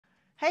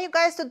Hey you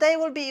guys, today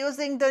we'll be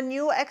using the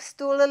new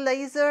XTOOL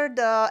laser,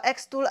 the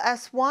XTOOL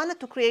S1,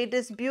 to create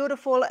these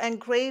beautiful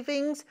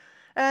engravings.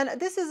 And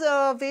this is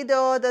a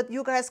video that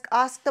you guys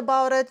asked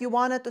about it, you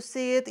wanted to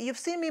see it. You've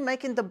seen me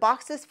making the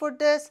boxes for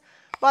this,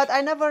 but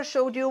I never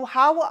showed you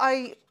how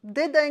I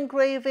did the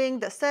engraving,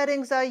 the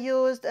settings I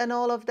used and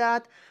all of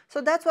that.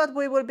 So that's what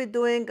we will be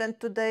doing in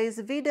today's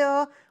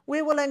video.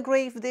 We will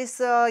engrave this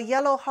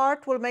yellow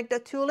heart, we'll make the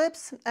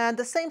tulips, and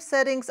the same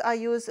settings I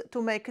use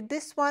to make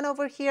this one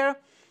over here.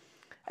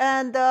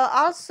 And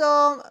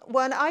also,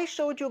 when I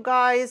showed you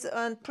guys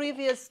in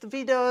previous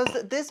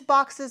videos these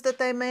boxes that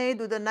I made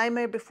with the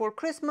Nightmare Before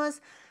Christmas,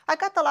 I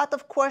got a lot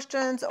of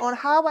questions on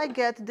how I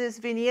get this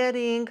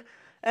vignetting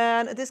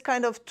and this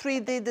kind of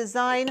 3D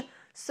design.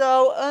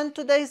 So in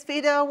today's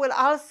video, we're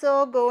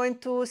also going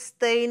to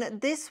stain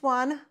this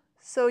one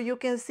so you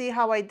can see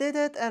how I did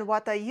it and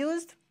what I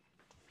used.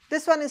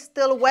 This one is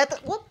still wet.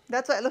 Whoop,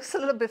 that's why it looks a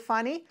little bit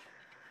funny.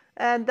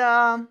 And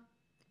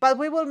but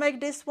we will make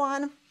this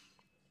one.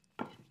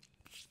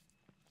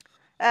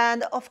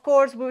 And of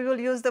course, we will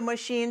use the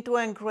machine to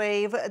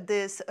engrave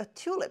these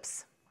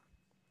tulips.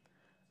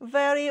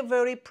 Very,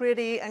 very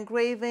pretty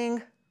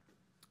engraving.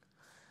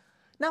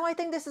 Now I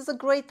think this is a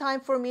great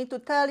time for me to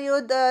tell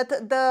you that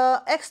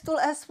the XTOOL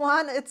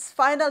S1, it's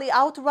finally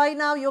out right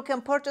now. You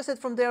can purchase it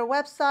from their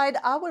website.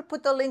 I will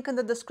put a link in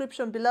the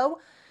description below.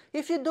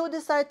 If you do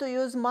decide to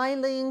use my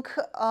link,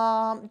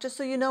 just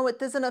so you know,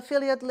 it is an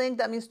affiliate link.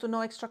 That means to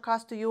no extra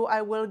cost to you,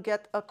 I will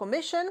get a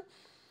commission.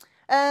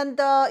 And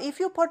if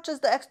you purchase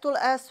the XTOOL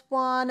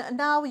S1,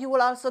 now you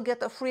will also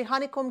get a free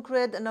honeycomb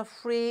grid and a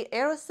free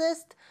air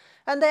assist.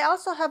 And they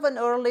also have an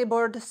early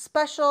bird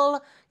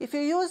special. If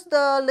you use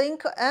the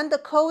link and the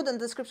code in the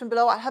description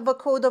below, I have a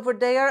code over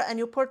there, and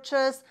you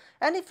purchase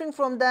anything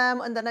from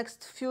them in the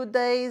next few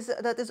days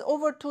that is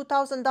over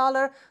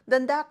 $2,000,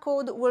 then that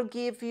code will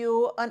give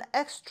you an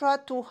extra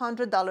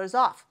 $200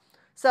 off.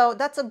 So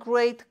that's a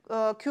great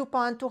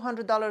coupon,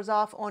 $200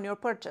 off on your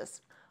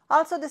purchase.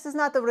 Also, this is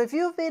not a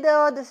review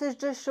video, this is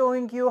just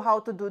showing you how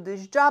to do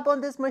this job on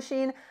this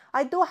machine.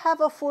 I do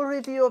have a full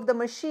review of the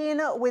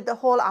machine with the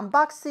whole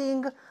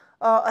unboxing,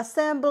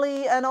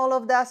 assembly and all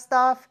of that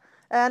stuff.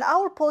 And I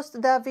will post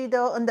that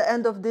video on the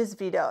end of this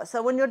video.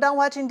 So when you're done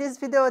watching this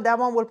video, that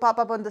one will pop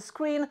up on the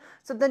screen.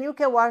 So then you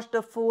can watch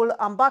the full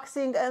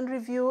unboxing and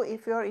review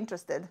if you're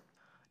interested.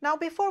 Now,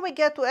 before we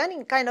get to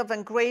any kind of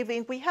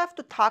engraving, we have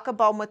to talk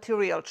about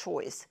material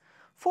choice.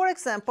 For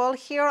example,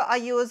 here I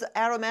use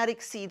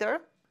aromatic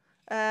cedar.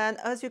 And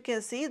as you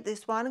can see,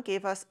 this one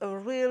gave us a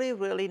really,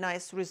 really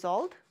nice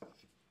result.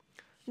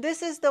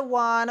 This is the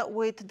one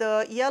with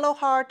the yellow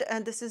heart,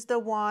 and this is the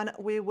one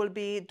we will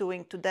be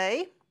doing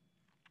today.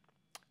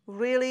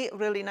 Really,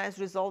 really nice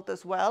result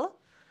as well.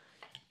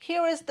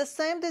 Here is the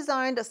same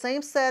design, the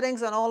same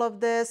settings and all of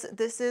this.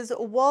 This is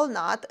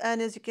walnut, and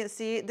as you can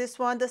see, this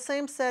one, the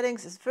same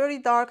settings, is very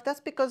dark.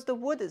 That's because the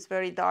wood is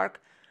very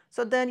dark.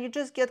 So then you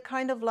just get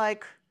kind of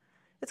like,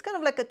 it's kind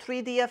of like a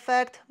 3D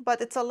effect, but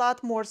it's a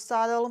lot more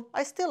subtle.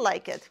 I still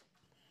like it.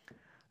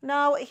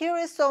 Now, here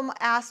is some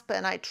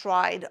aspen I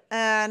tried,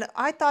 and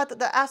I thought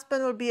the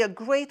aspen would be a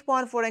great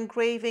one for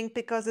engraving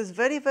because it's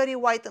very, very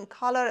white in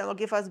color and will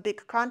give us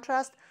big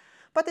contrast.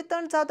 But it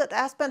turns out that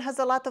aspen has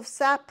a lot of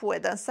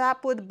sapwood, and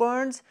sapwood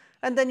burns,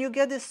 and then you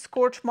get these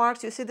scorch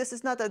marks. You see, this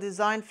is not a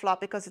design flaw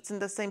because it's in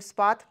the same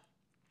spot,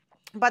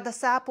 but the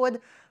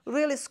sapwood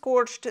really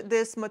scorched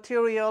this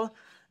material,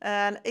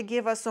 and it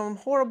gave us some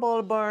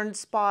horrible burned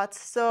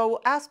spots.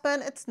 So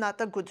aspen, it's not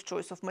a good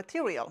choice of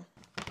material.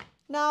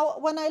 Now,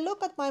 when I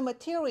look at my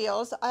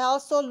materials, I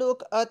also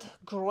look at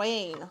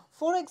grain.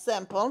 For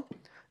example,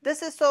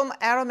 this is some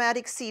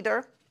aromatic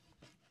cedar,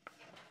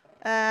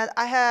 and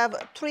I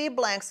have 3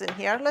 blanks in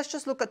here. Let's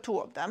just look at 2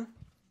 of them.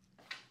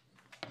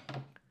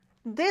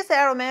 This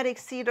aromatic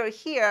cedar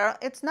here,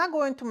 it's not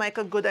going to make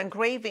a good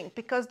engraving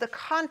because the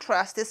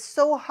contrast is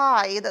so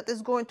high that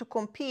it's going to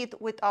compete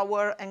with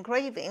our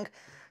engraving.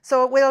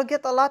 So we'll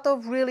get a lot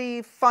of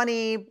really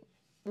funny,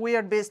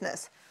 weird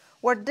business.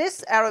 Where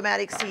this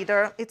aromatic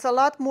cedar, it's a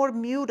lot more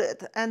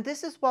muted, and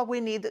this is what we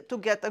need to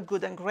get a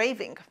good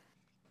engraving.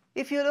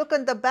 If you look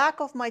at the back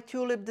of my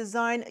tulip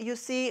design, you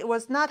see it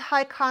was not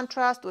high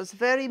contrast, it was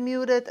very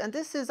muted, and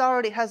this is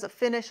already has a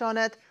finish on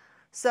it.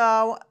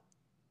 So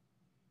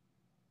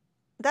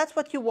that's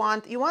what you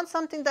want. You want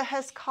something that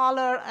has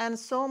color and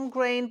some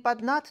grain,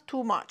 but not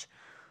too much.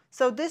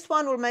 So this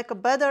one will make a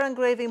better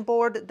engraving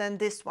board than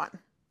this one.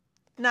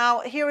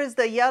 Now, here is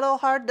the yellow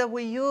heart that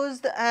we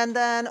used, and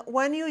then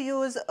when you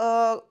use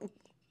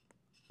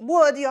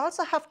wood, you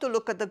also have to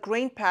look at the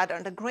grain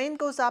pattern. The grain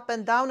goes up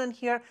and down in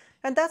here,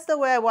 and that's the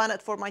way I want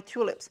it for my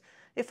tulips.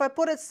 If I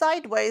put it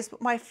sideways,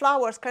 my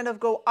flowers kind of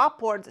go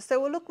upwards, so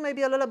it will look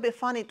maybe a little bit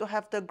funny to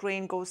have the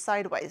grain go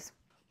sideways.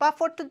 But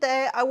for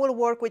today, I will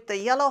work with the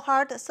yellow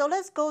heart, so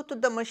let's go to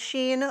the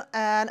machine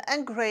and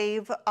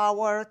engrave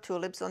our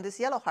tulips on this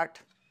yellow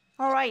heart.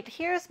 All right,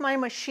 here's my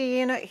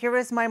machine, here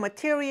is my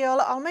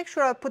material. I'll make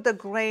sure I put the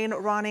grain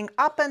running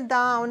up and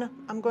down.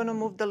 I'm going to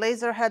move the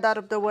laser head out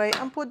of the way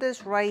and put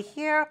this right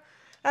here.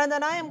 And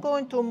then I am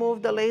going to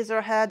move the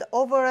laser head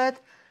over it.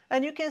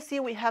 And you can see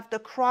we have the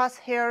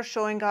crosshair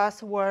showing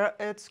us where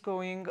it's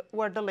going,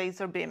 where the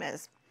laser beam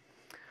is.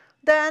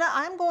 Then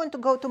I'm going to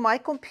go to my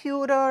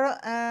computer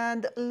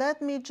and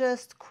let me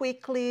just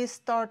quickly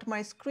start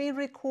my screen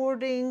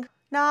recording.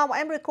 Now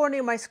I'm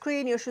recording my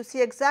screen. You should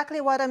see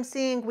exactly what I'm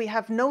seeing. We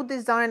have no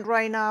design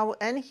right now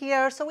in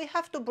here, so we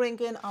have to bring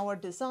in our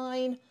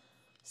design.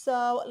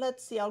 So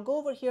let's see, I'll go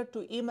over here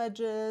to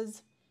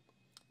images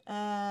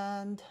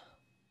and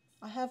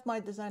I have my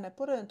design. I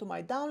put it into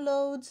my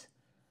downloads.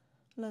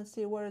 Let's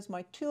see, where is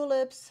my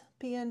tulips,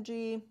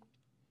 PNG.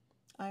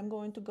 I'm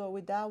going to go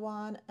with that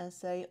one and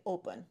say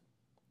open.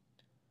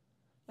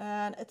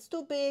 And it's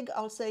too big.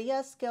 I'll say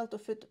yes, scale to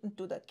fit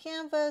into the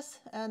canvas.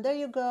 And there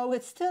you go.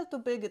 It's still too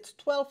big. It's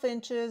 12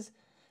 inches.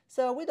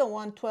 So we don't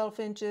want 12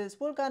 inches.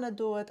 We're going to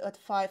do it at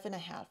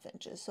 5.5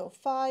 inches. So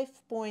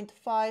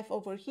 5.5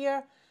 over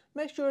here.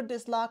 Make sure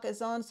this lock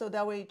is on so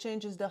that way it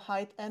changes the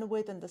height and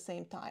width at the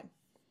same time.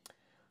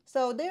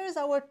 So there's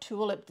our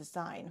tulip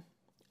design.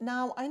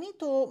 Now I need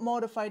to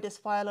modify this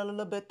file a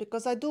little bit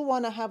because I do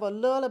want to have a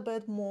little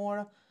bit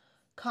more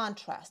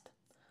contrast.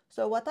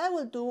 So what I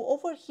will do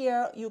over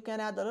here, you can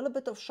add a little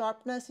bit of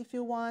sharpness if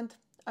you want.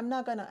 I'm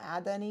not going to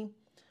add any.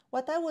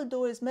 What I will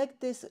do is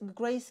make these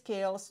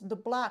grayscales, the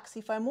blacks.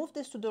 If I move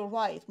this to the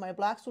right, my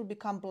blacks will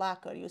become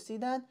blacker. You see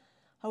that?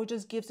 How it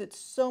just gives it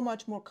so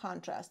much more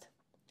contrast.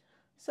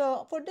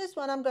 So for this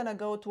one, I'm going to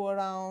go to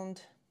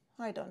around,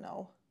 I don't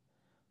know,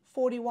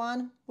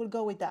 41. We'll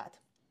go with that.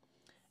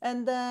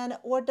 And then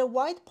where the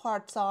white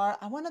parts are,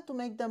 I wanted to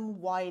make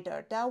them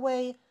wider. That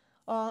way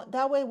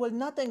we'll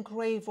not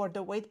engrave where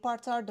the white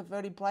parts are, the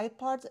very bright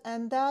parts.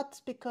 And that's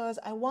because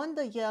I want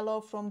the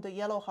yellow from the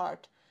yellow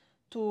heart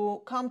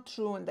to come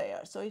through in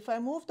there. So if I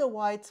move the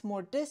whites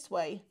more this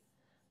way,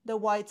 the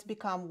whites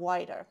become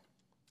wider.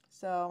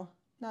 So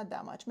not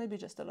that much, maybe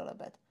just a little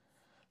bit.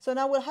 So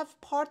now we'll have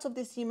parts of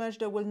this image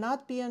that will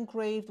not be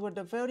engraved where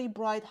the very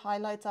bright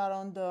highlights are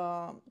on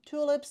the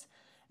tulips.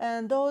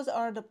 And those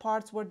are the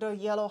parts where the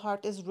yellow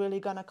heart is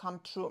really gonna come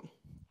through.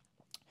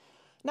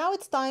 Now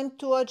it's time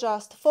to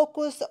adjust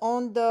focus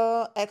on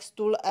the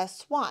XTOOL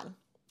S1.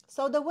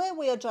 So the way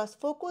we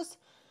adjust focus,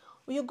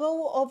 you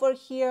go over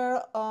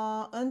here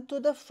into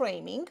the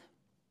framing.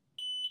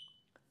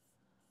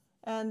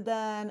 And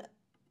then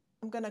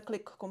I'm gonna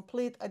click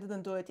complete. I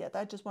didn't do it yet.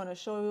 I just wanna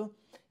show you.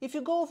 If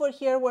you go over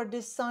here where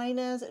this sign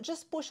is,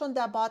 just push on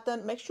that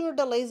button. Make sure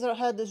the laser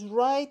head is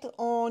right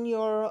on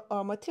your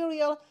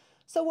material.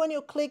 So when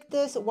you click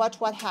this, watch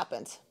what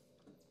happens.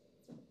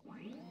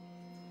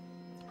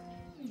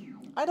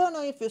 I don't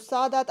know if you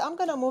saw that. I'm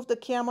going to move the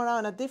camera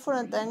on a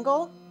different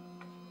angle.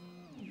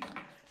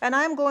 And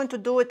I'm going to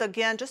do it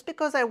again just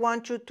because I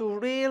want you to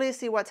really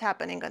see what's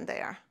happening in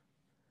there.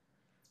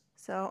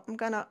 So I'm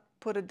going to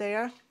put it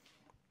there.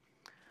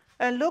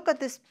 And look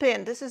at this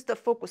pin. This is the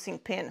focusing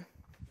pin.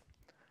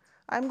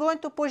 I'm going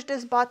to push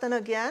this button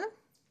again.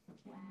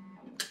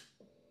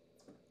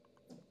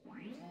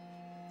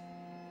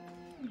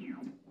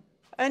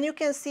 And you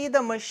can see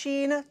the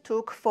machine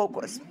took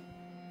focus.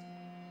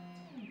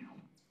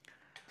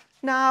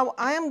 Now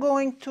I am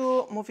going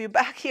to move you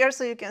back here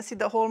so you can see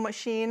the whole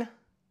machine.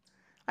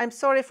 I'm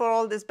sorry for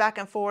all this back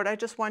and forward. I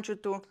just want you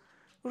to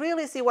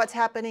really see what's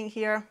happening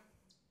here.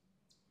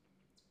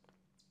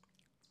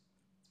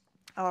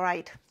 All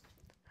right.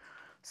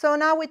 So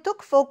now we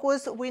took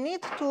focus. We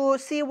need to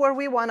see where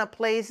we want to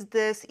place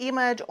this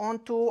image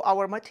onto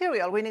our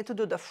material. We need to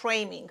do the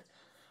framing.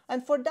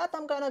 And for that,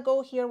 I'm going to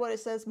go here where it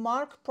says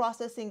Mark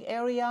Processing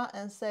Area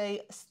and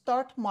say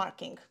Start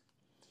Marking.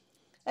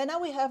 And now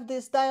we have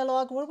this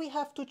dialog where we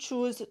have to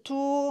choose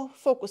two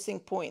focusing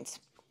points.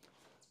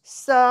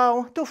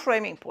 So, two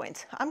framing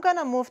points. I'm going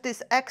to move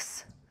this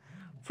X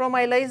from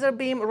my laser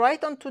beam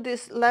right onto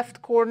this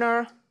left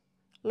corner,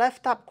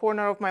 left top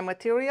corner of my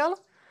material,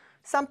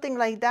 something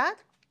like that.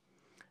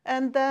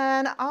 And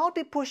then I'll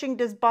be pushing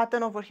this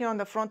button over here on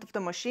the front of the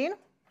machine.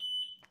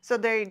 So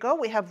there you go,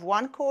 we have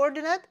one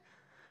coordinate.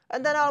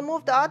 And then I'll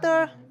move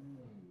the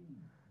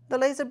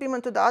laser beam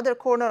into the other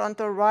corner on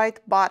the right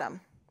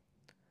bottom.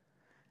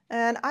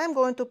 And I'm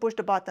going to push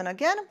the button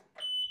again.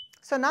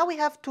 So now we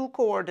have two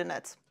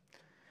coordinates.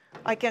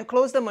 I can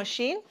close the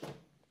machine.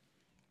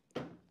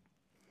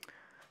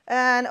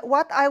 And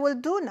what I will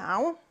do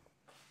now,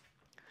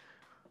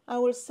 I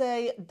will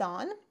say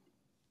done.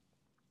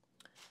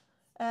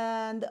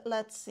 And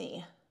let's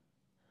see.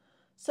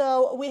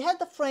 So we had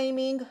the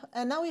framing,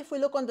 and now if we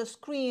look on the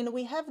screen,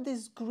 we have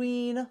this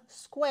green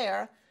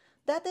square.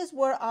 That is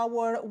where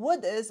our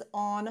wood is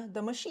on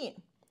the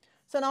machine.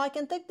 So now I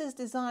can take this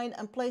design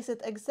and place it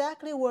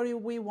exactly where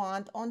we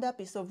want on that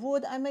piece of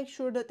wood. I make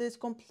sure that it's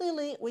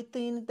completely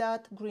within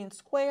that green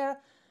square.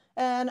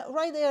 And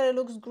right there, it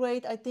looks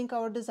great. I think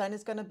our design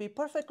is going to be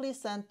perfectly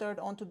centered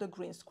onto the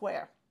green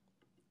square.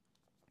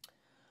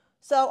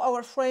 So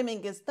our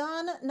framing is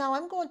done. Now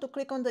I'm going to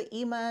click on the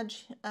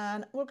image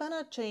and we're going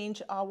to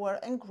change our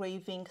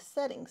engraving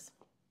settings.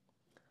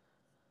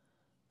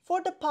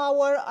 For the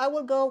power, I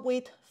will go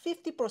with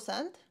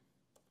 50%.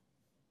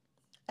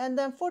 And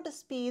then for the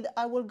speed,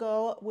 I will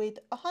go with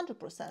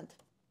 100%.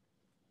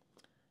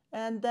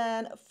 And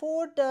then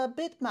for the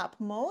bitmap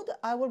mode,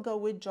 I will go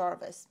with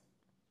Jarvis.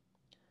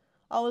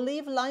 I'll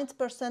leave lines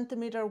per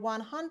centimeter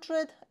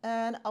 100,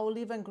 and I will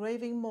leave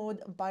engraving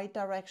mode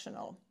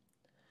bidirectional.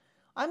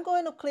 I'm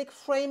going to click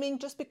framing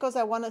just because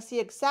I want to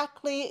see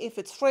exactly if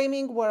it's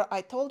framing where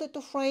I told it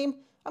to frame.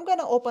 I'm going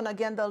to open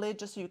again the lid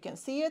just so you can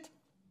see it.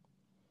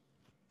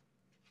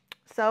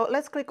 So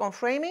let's click on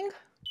framing.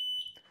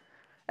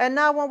 And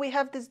now when we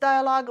have this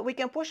dialog, we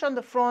can push on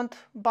the front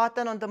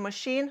button on the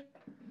machine,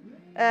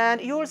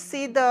 and you'll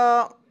see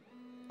the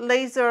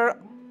laser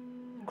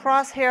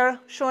crosshair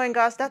showing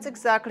us that's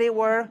exactly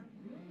where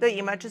the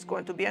image is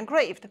going to be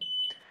engraved.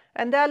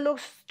 And that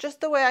looks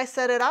just the way I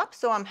set it up,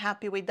 so I'm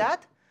happy with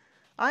that.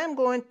 I am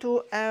going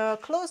to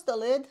close the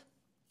lid,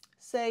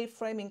 say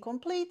framing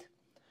complete,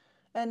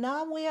 and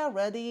now we are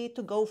ready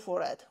to go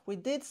for it. We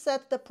did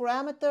set the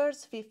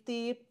parameters,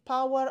 50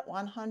 power,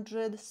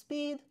 100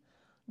 speed,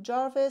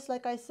 Jarvis,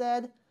 like I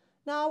said.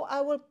 Now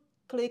I will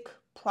click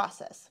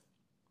process.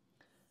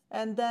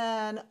 And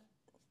then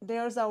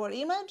there's our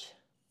image.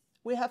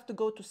 We have to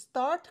go to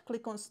start,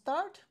 click on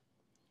start,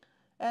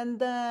 and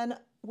then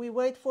we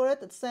wait for it.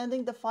 It's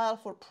sending the file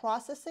for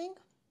processing.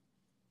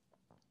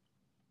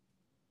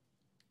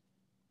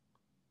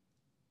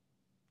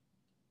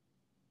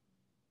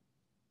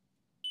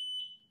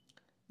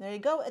 There you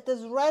go, it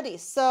is ready.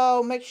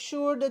 So make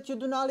sure that you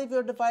do not leave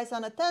your device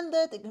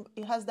unattended.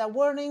 It has that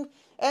warning.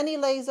 Any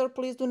laser,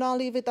 please do not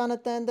leave it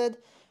unattended.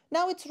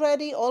 Now it's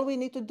ready. All we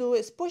need to do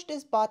is push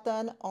this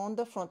button on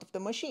the front of the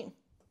machine.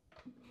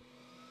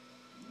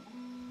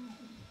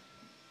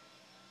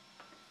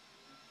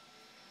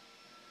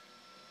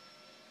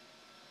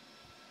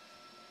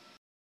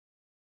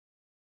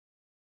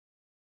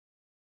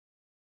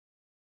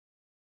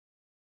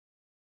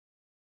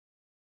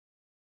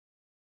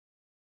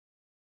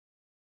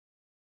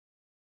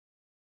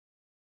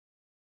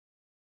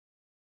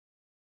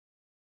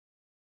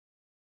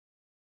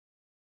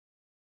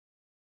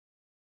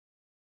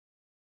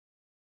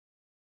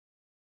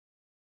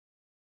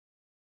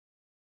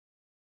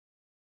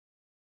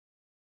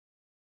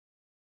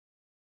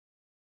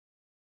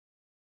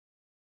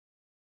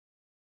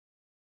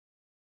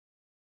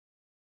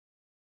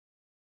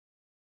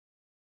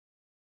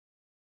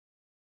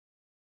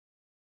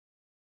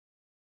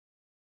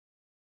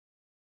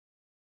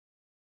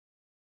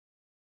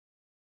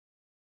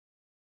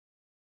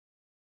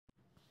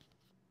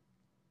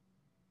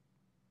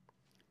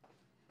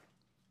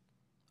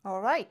 All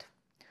right,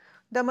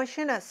 the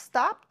machine has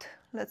stopped.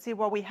 Let's see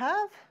what we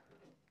have.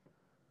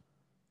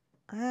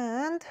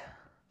 And,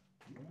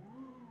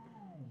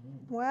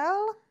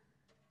 well,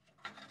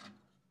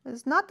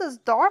 it's not as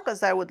dark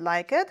as I would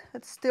like it.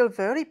 It's still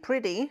very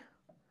pretty.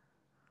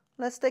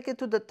 Let's take it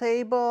to the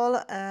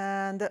table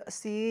and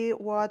see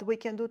what we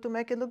can do to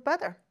make it look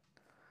better.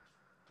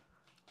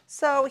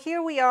 So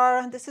here we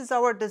are. This is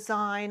our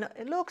design.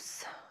 It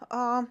looks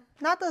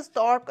not as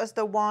dark as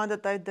the one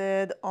that I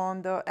did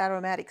on the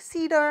aromatic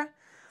cedar,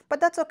 but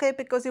that's okay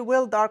because it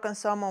will darken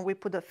some when we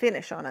put a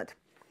finish on it.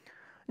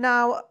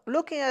 Now,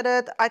 looking at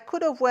it, I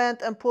could have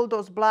went and pulled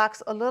those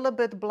blacks a little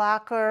bit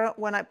blacker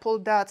when I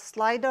pulled that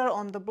slider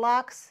on the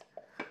blacks,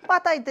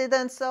 but I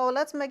didn't, so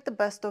let's make the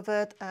best of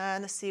it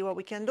and see what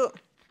we can do.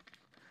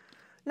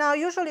 Now,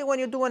 usually when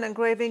you do an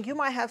engraving, you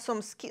might have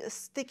some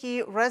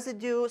sticky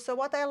residue. So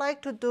what I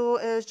like to do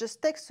is just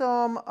take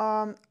some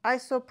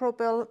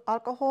isopropyl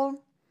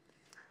alcohol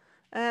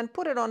and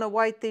put it on a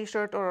white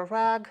t-shirt or a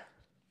rag,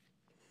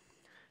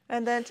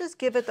 and then just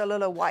give it a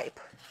little wipe.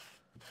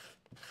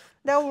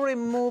 That will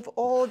remove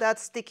all that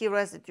sticky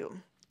residue.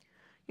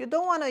 You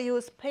don't want to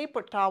use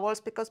paper towels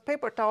because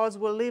paper towels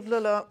will leave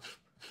little,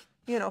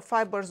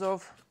 fibers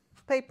of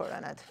paper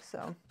in it.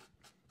 So.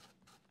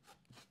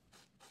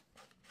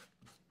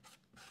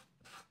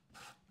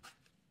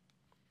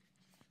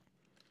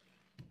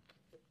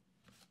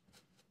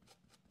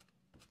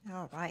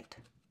 All right.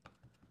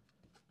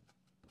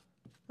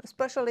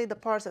 Especially the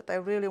parts that I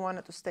really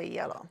wanted to stay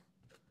yellow.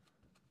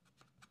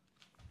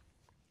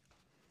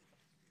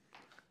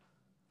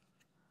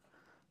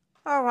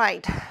 All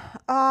right.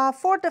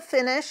 For the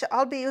finish,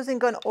 I'll be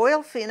using an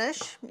oil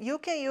finish. You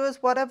can use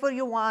whatever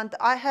you want.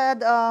 I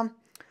had,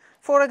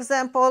 for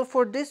example,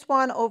 for this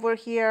one over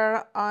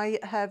here, I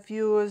have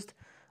used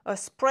a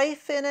spray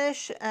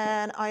finish,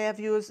 and I have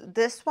used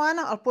this one.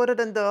 I'll put it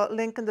in the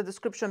link in the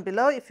description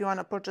below if you want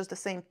to purchase the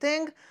same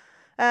thing.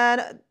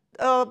 And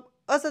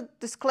as a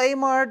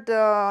disclaimer,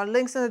 the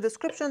links in the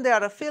description, they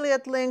are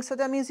affiliate links, so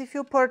that means if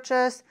you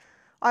purchase,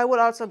 I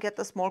will also get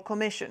a small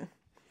commission.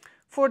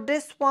 For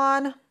this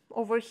one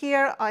over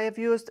here, I have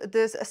used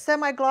this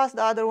semi-gloss.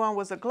 The other one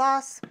was a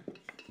gloss.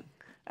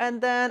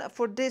 And then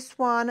for this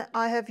one,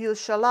 I have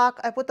used shellac.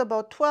 I put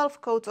about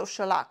 12 coats of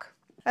shellac.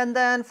 And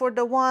then for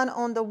the one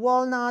on the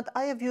walnut,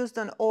 I have used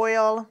an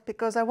oil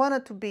because I want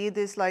it to be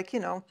this, like,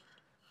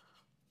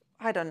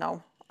 I don't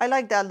know. I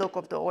like that look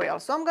of the oil.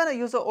 So I'm going to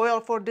use the oil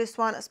for this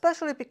one,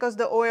 especially because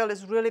the oil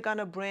is really going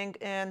to bring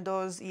in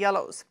those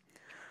yellows.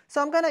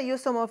 So I'm going to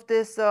use some of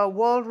this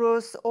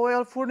walrus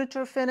oil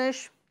furniture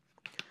finish.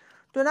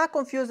 Do not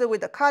confuse it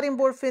with the cutting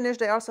board finish.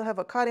 They also have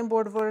a cutting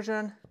board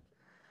version.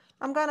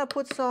 I'm going to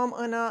put some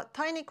in a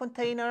tiny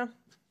container.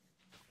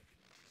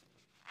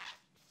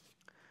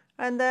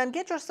 And then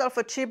get yourself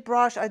a cheap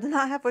brush. I do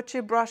not have a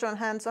cheap brush on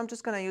hand, so I'm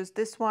just going to use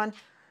this one.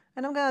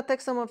 And I'm going to take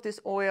some of this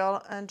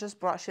oil and just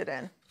brush it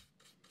in.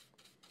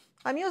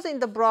 I'm using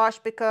the brush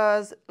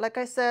because, like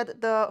I said,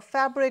 the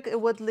fabric,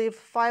 it would leave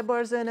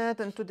fibers in it,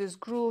 and to these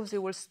grooves,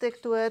 it will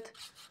stick to it.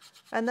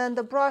 And then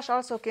the brush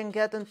also can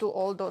get into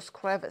all those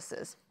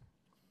crevices.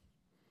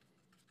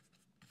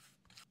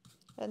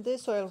 And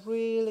this oil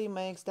really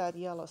makes that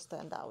yellow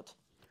stand out.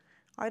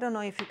 I don't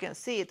know if you can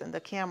see it in the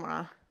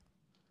camera,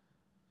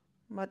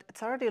 but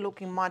it's already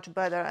looking much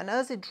better. And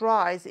as it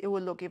dries, it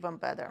will look even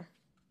better.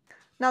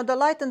 Now the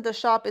light in the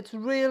shop, it's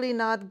really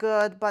not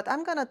good, but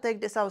I'm gonna take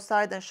this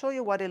outside and show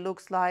you what it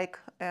looks like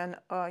in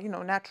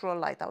natural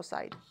light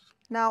outside.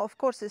 Now, of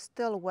course, it's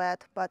still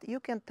wet, but you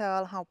can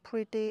tell how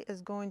pretty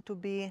it's going to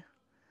be.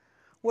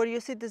 Where you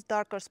see these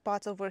darker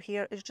spots over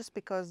here, it's just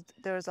because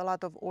there's a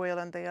lot of oil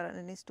in there and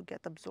it needs to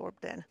get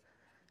absorbed in.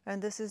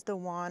 And this is the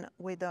one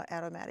with the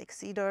aromatic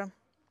cedar.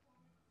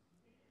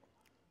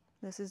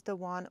 This is the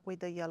one with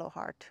the yellow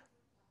heart.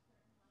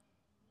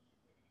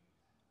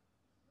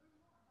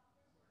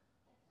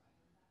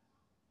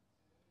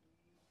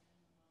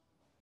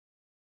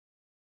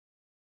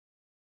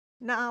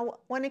 Now,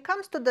 when it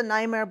comes to the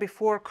Nightmare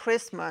Before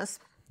Christmas,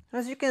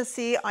 as you can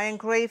see, I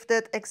engraved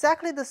it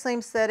exactly the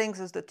same settings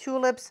as the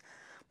tulips,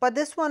 but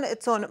this one,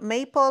 it's on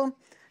maple,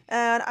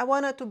 and I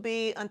want it to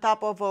be on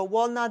top of a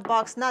walnut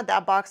box. Not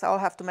that box, I'll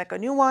have to make a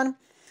new one.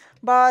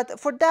 But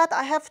for that,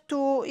 I have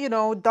to,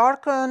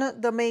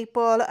 darken the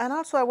maple, and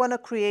also I want to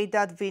create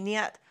that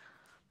vignette.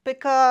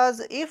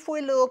 Because if we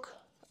look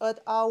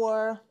at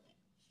our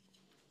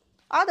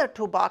other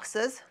two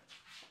boxes,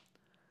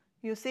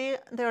 you see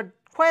they're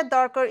quite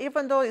darker,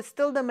 even though it's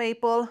still the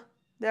maple,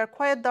 they're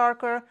quite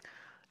darker.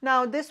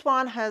 Now this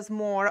one has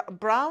more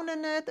brown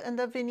in it in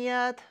the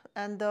vignette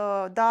and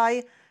the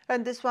dye,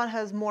 and this one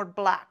has more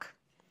black.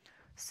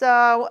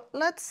 So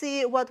let's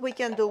see what we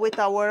can do with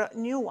our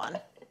new one.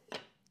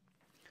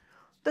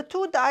 The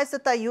two dyes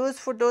that I use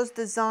for those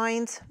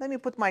designs, let me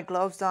put my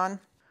gloves on.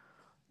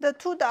 The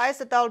two dyes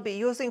that I'll be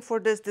using for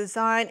this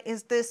design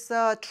is this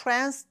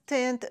trans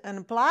tint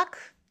in black.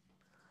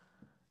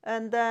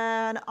 And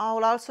then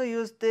I'll also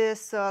use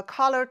this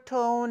color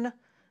tone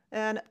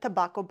in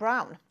tobacco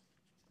brown.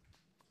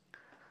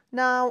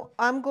 Now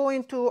I'm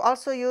going to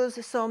also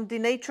use some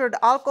denatured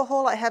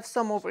alcohol. I have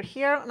some over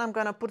here, and I'm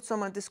going to put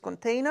some in this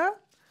container.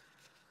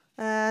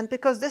 And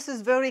because this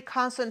is very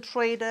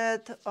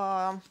concentrated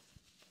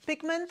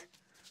pigment,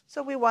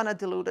 so we want to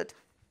dilute it.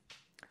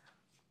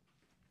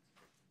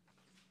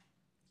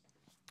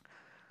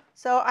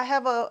 So I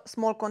have a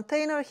small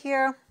container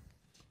here.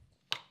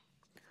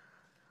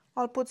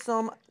 I'll put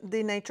some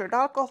denatured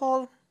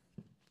alcohol,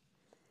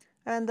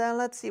 and then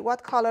let's see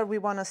what color we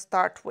want to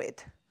start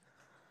with.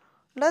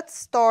 Let's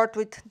start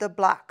with the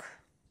black.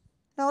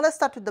 Now let's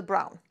start with the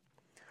brown.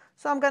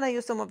 So I'm going to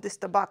use some of this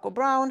tobacco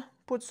brown,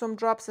 put some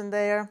drops in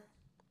there,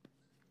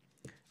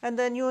 and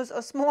then use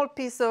a small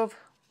piece of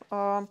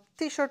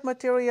t-shirt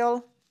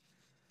material.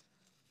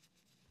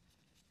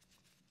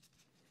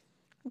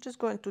 I'm just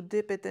going to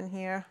dip it in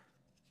here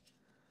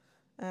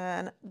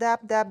and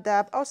dab, dab,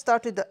 dab. I'll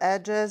start with the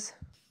edges,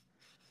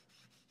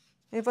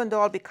 even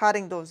though I'll be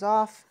cutting those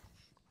off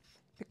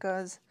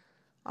because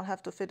I'll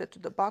have to fit it to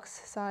the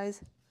box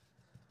size.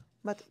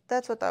 But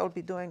that's what I'll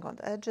be doing on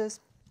the edges.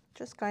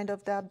 Just kind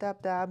of dab,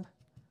 dab, dab.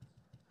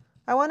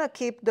 I want to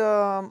keep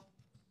the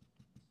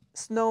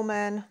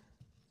snowman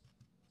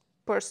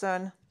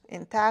person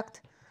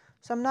intact,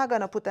 so I'm not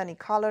going to put any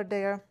color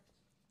there.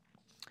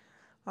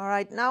 All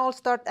right, now I'll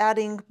start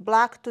adding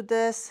black to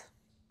this.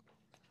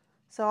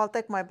 So I'll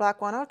take my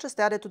black one, I'll just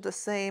add it to the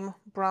same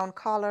brown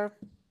color.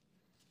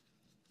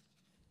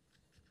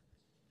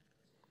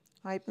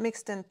 I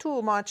mixed in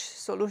too much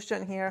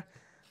solution here.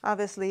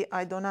 Obviously,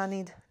 I do not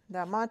need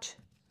that much.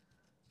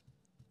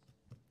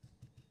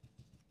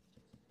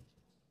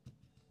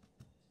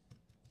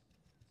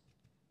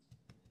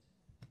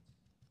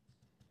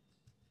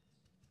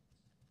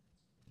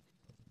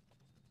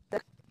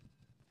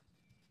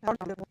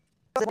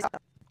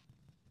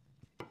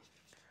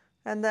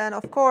 And then,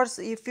 of course,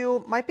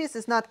 my piece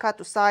is not cut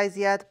to size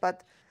yet,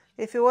 but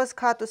if it was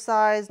cut to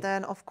size,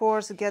 then of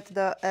course get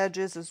the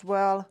edges as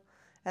well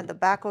and the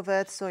back of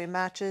it so it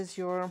matches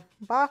your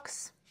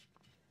box.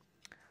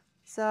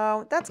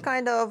 So that's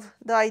kind of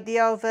the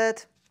idea of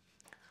it.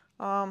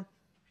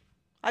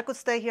 I could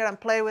stay here and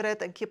play with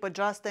it and keep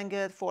adjusting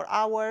it for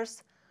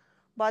hours,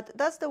 but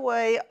that's the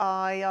way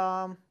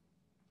I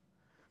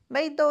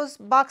made those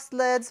box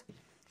lids.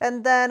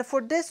 And then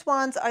for this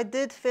ones, I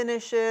did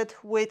finish it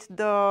with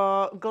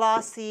the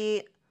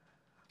glossy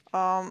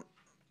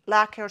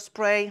lacquer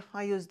spray.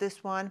 I used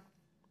this one.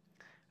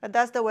 And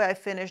that's the way I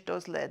finished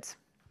those lids.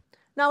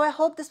 Now I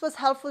hope this was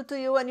helpful to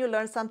you and you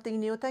learned something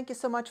new. Thank you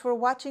so much for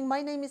watching.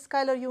 My name is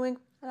Skylar Ewing,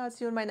 and I'll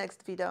see you in my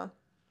next video.